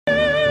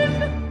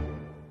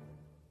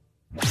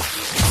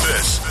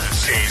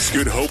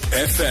Good Hope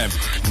FM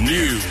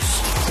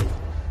News.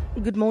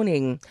 Good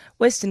morning.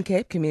 Western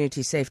Cape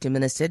Community Safety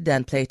Minister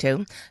Dan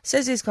Plato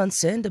says he's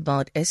concerned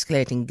about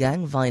escalating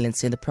gang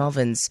violence in the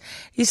province.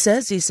 He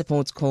says he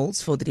supports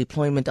calls for the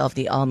deployment of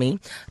the army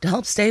to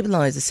help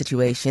stabilize the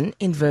situation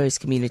in various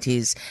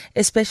communities,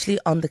 especially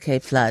on the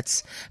Cape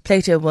Flats.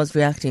 Plato was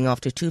reacting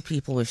after 2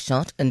 people were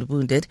shot and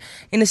wounded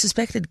in a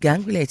suspected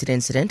gang-related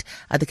incident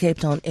at the Cape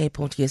Town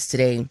airport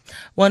yesterday.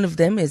 One of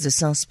them is a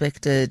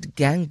suspected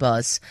gang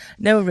boss.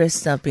 No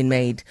arrests have been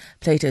made.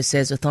 Plato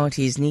says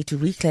authorities need to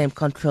reclaim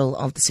control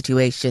of the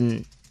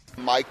situation.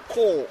 My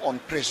call on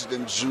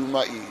President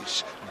Zuma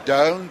is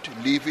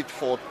don't leave it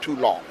for too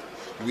long.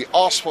 We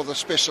asked for the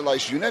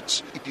specialized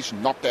units, it is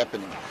not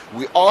happening.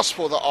 We asked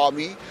for the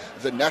army,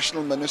 the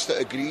national minister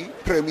agreed,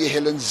 Premier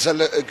Helen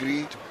Zille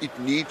agreed, it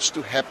needs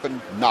to happen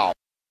now.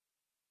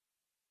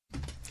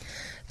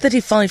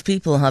 35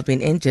 people have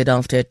been injured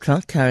after a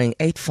truck carrying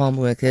 8 farm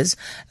workers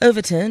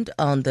overturned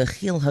on the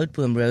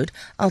Giel-Houtboom Road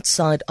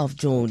outside of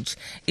George.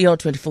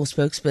 ER24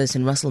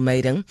 spokesperson Russell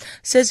Maiden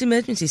says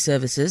emergency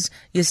services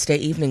yesterday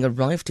evening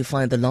arrived to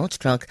find the large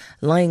truck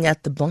lying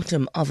at the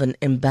bottom of an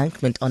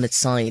embankment on its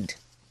side.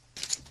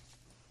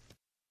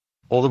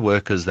 All the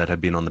workers that had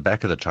been on the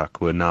back of the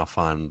truck were now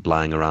found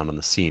lying around on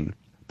the scene.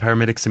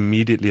 Paramedics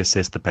immediately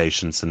assessed the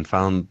patients and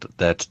found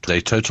that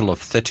a total of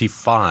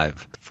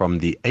 35 from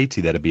the 80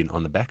 that had been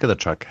on the back of the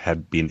truck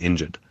had been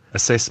injured.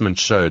 Assessment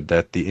showed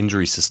that the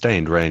injuries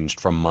sustained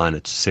ranged from minor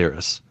to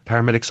serious.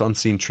 Paramedics on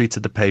scene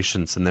treated the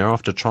patients and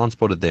thereafter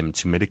transported them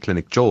to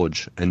Mediclinic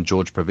George and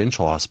George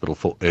Provincial Hospital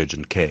for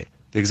urgent care.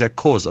 The exact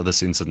cause of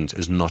this incident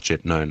is not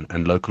yet known,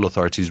 and local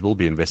authorities will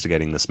be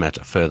investigating this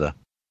matter further.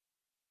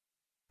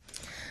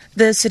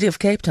 The City of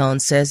Cape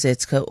Town says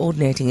it's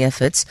coordinating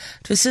efforts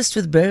to assist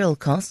with burial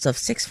costs of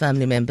 6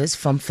 family members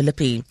from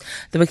Philippi.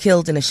 They were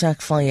killed in a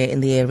shack fire in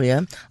the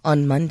area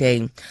on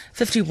Monday.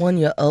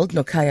 51-year-old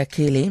Nokaya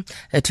Kili,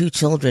 her 2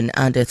 children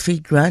and her 3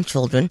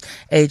 grandchildren,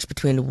 aged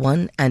between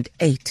 1 and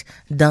 8,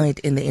 died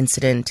in the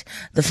incident.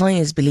 The fire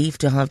is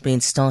believed to have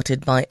been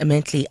started by a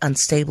mentally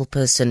unstable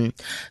person.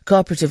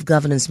 Cooperative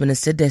Governance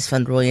Minister Des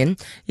van Rooyen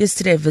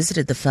yesterday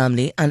visited the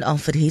family and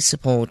offered his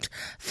support.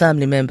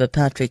 Family member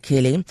Patrick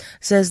Kili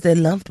says their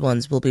loved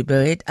ones will be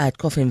buried at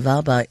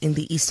Koffenwaba in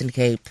the Eastern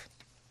Cape.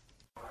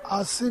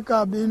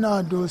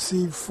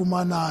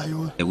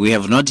 We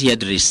have not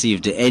yet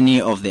received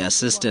any of the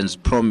assistance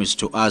promised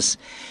to us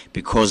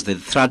because the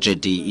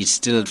tragedy is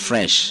still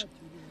fresh.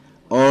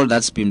 All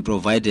that's been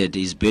provided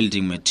is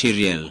building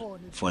material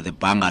for the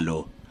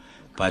bungalow,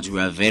 but we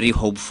are very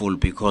hopeful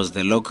because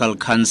the local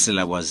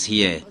councillor was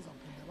here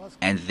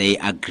and they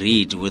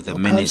agreed with the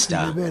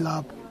minister.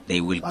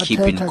 They will keep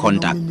in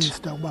contact.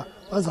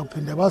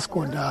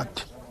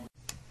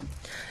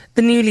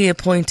 The newly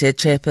appointed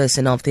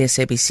chairperson of the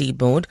SABC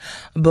board,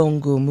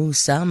 Bongo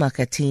Musa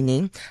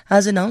Makatini,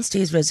 has announced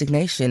his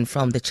resignation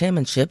from the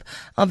chairmanship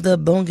of the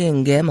Bonge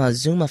Ngema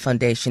Zuma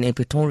Foundation in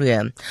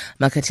Pretoria.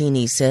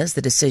 Makatini says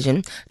the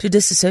decision to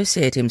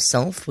disassociate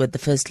himself with the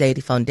First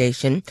Lady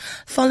Foundation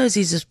follows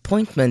his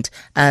appointment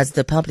as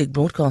the public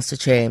broadcaster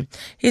chair.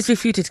 He's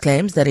refuted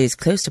claims that he is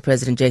close to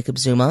President Jacob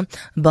Zuma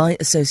by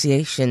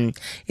association.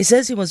 He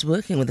says he was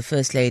working with the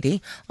First Lady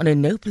on a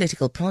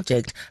no-political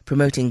project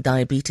promoting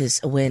diabetes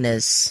awareness.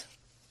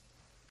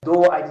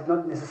 Though I did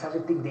not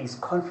necessarily think there is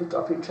conflict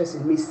of interest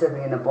in me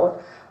serving in a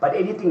board, but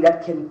anything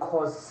that can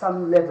cause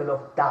some level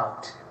of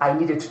doubt, I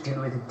needed to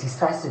deal with it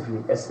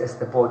decisively as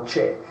the board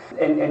chair.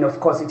 And of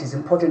course, it is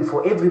important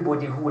for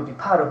everybody who will be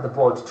part of the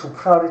board to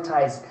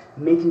prioritize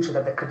making sure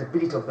that the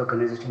credibility of the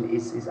organization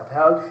is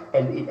upheld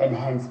and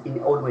enhanced in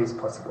all ways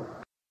possible.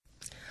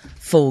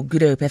 For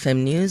Good Hope FM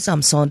News,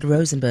 I'm Sandra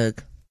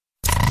Rosenberg.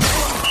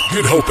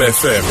 Good Hope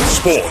FM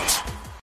Sport.